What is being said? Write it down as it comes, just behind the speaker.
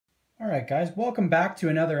All right, guys, welcome back to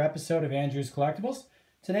another episode of Andrew's Collectibles.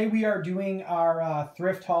 Today we are doing our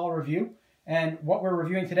thrift haul review, and what we're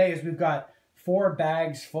reviewing today is we've got 4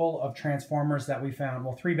 bags full of Transformers that we found,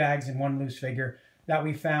 well, 3 bags and 1 loose figure that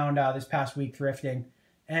we found this past week thrifting.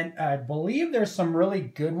 And I believe there's some really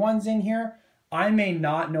good ones in here. I may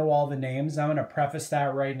not know all the names. I'm going to preface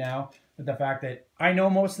that right now with the fact that I know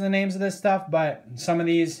most of the names of this stuff, but some of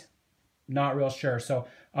these, not real sure. So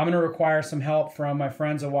I'm going to require some help from my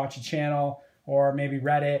friends that watch the channel or maybe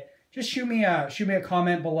Reddit. Just shoot me a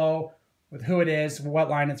comment below with who it is, what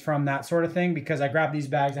line it's from, that sort of thing, because I grabbed these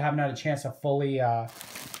bags. I haven't had a chance to fully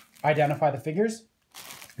identify the figures.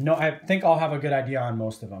 No, I think I'll have a good idea on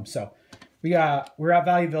most of them. So we're at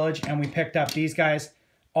Value Village and we picked up these guys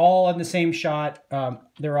all in the same shot.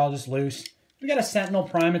 They're all just loose. We got a Sentinel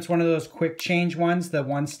Prime. It's one of those quick change ones, the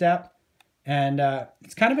one step. And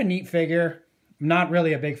it's kind of a neat figure. I'm not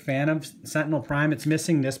really a big fan of Sentinel Prime. It's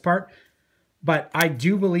missing this part. But I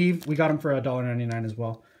do believe we got them for $1.99 as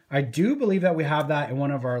well. I do believe that we have that in one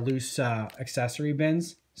of our loose accessory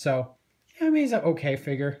bins. So, yeah, I mean, it's an okay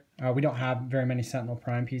figure. We don't have very many Sentinel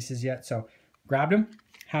Prime pieces yet. So, grabbed them.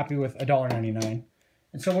 Happy with $1.99.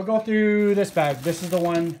 And so we'll go through this bag. This is the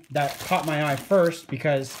one that caught my eye first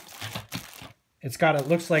because it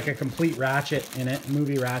looks like a complete Ratchet in it,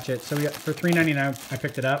 movie Ratchet. So for $3.99, I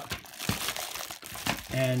picked it up.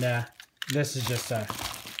 And this is just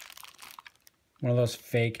one of those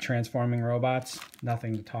fake transforming robots.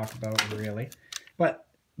 Nothing to talk about, really. But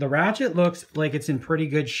the Ratchet looks like it's in pretty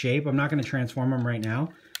good shape. I'm not going to transform him right now.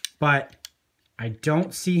 But I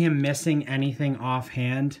don't see him missing anything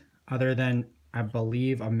offhand other than, I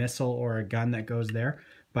believe, a missile or a gun that goes there.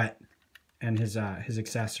 And his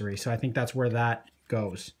accessory. So I think that's where that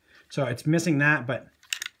goes. So it's missing that, but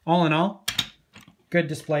all in all, good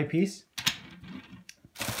display piece.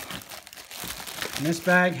 And this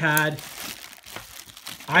bag had,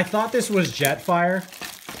 I thought this was Jetfire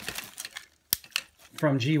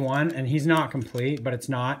from G1, and he's not complete, but it's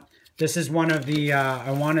not. This is one of the,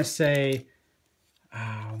 I want to say,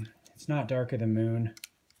 it's not Dark of the Moon.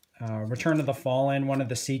 Return of the Fallen, one of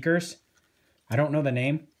the Seekers. I don't know the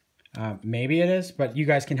name. Maybe it is, but you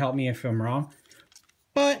guys can help me if I'm wrong.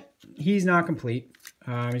 But he's not complete.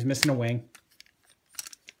 He's missing a wing.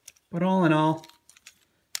 But all in all,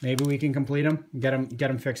 maybe we can complete him, get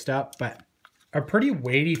him fixed up. But a pretty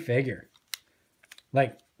weighty figure,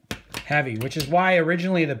 like heavy, which is why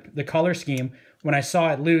originally the color scheme, when I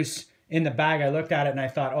saw it loose in the bag, I looked at it and I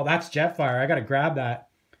thought, oh, that's Jetfire. I got to grab that,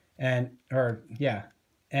 and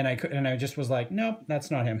I just was like, nope, that's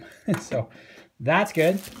not him. So that's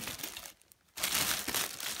good.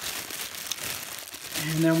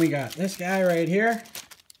 And then we got this guy right here.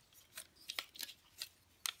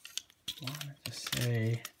 I wanted to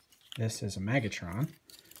say this is a Megatron.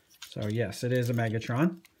 So yes, it is a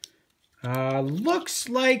Megatron. Looks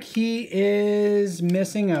like he is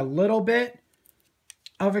missing a little bit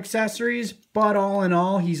of accessories, but all in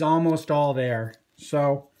all, he's almost all there.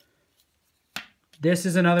 So this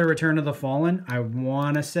is another Return of the Fallen, I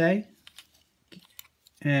want to say.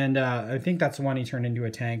 And I think that's the one he turned into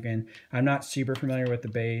a tank in. I'm not super familiar with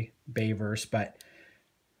the Bayverse, but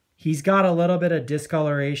he's got a little bit of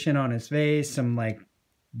discoloration on his face, some like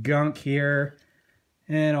gunk here,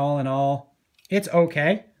 and all in all, it's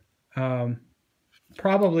okay.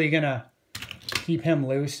 Probably gonna keep him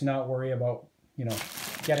loose, not worry about, you know,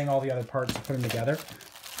 getting all the other parts to put him together.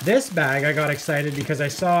 This bag, I got excited because I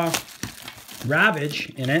saw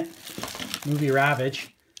Ravage in it, movie Ravage.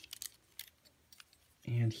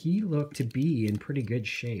 And he looked to be in pretty good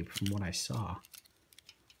shape from what I saw.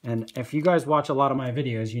 And if you guys watch a lot of my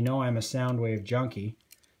videos, you know I'm a Soundwave junkie.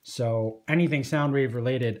 So anything Soundwave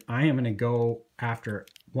related, I am going to go after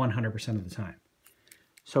 100% of the time.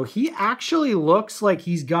 So he actually looks like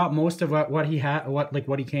he's got most of what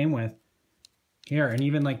he came with here. And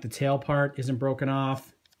even like the tail part isn't broken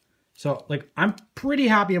off. So like I'm pretty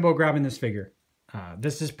happy about grabbing this figure.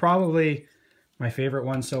 This is probably my favorite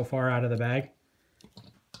one so far out of the bag,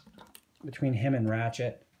 between him and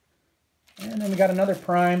Ratchet. And then we got another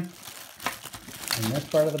Prime in this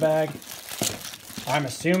part of the bag. I'm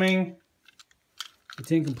assuming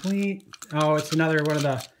it's incomplete. Oh, it's another one of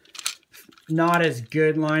the not as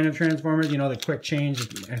good line of Transformers. You know, the quick change.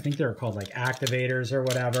 I think they're called like activators or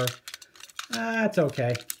whatever. It's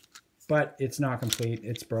okay. But it's not complete.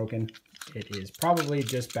 It's broken. It is probably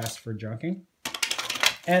just best for junking.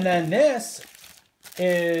 And then this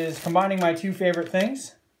is combining my 2 favorite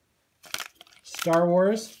things, Star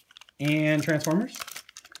Wars and Transformers.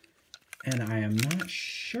 And I am not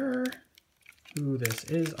sure who this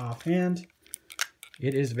is offhand.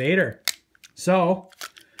 It is Vader. So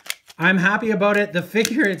I'm happy about it. The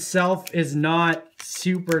figure itself is not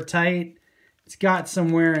super tight. It's got some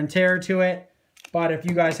wear and tear to it. But if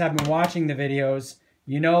you guys have been watching the videos,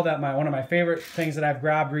 you know that one of my favorite things that I've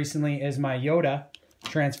grabbed recently is my Yoda,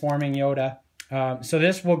 transforming Yoda. So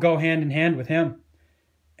this will go hand in hand with him.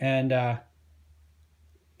 And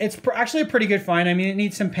it's actually a pretty good find. I mean, it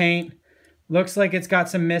needs some paint. Looks like it's got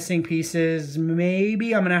some missing pieces.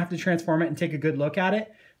 Maybe I'm going to have to transform it and take a good look at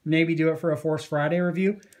it. Maybe do it for a Force Friday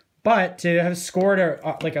review. But to have scored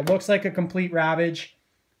like it looks like a complete Ravage.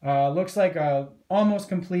 Looks like a almost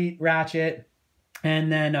complete Ratchet.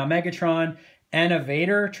 And then a Megatron and a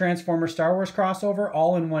Vader Transformer Star Wars crossover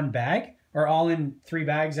all in one bag. Or all in 3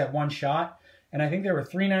 bags at one shot. And I think they were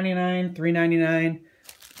 $3.99, $3.99,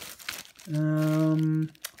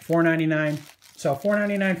 $4.99. So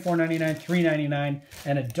 $4.99, $4.99, $3.99,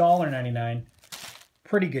 and $1.99.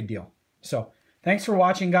 Pretty good deal. So thanks for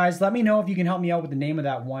watching, guys. Let me know if you can help me out with the name of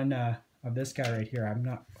that one of this guy right here. I'm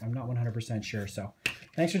not 100% sure. So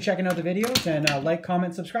thanks for checking out the videos, and like,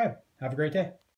 comment, subscribe. Have a great day.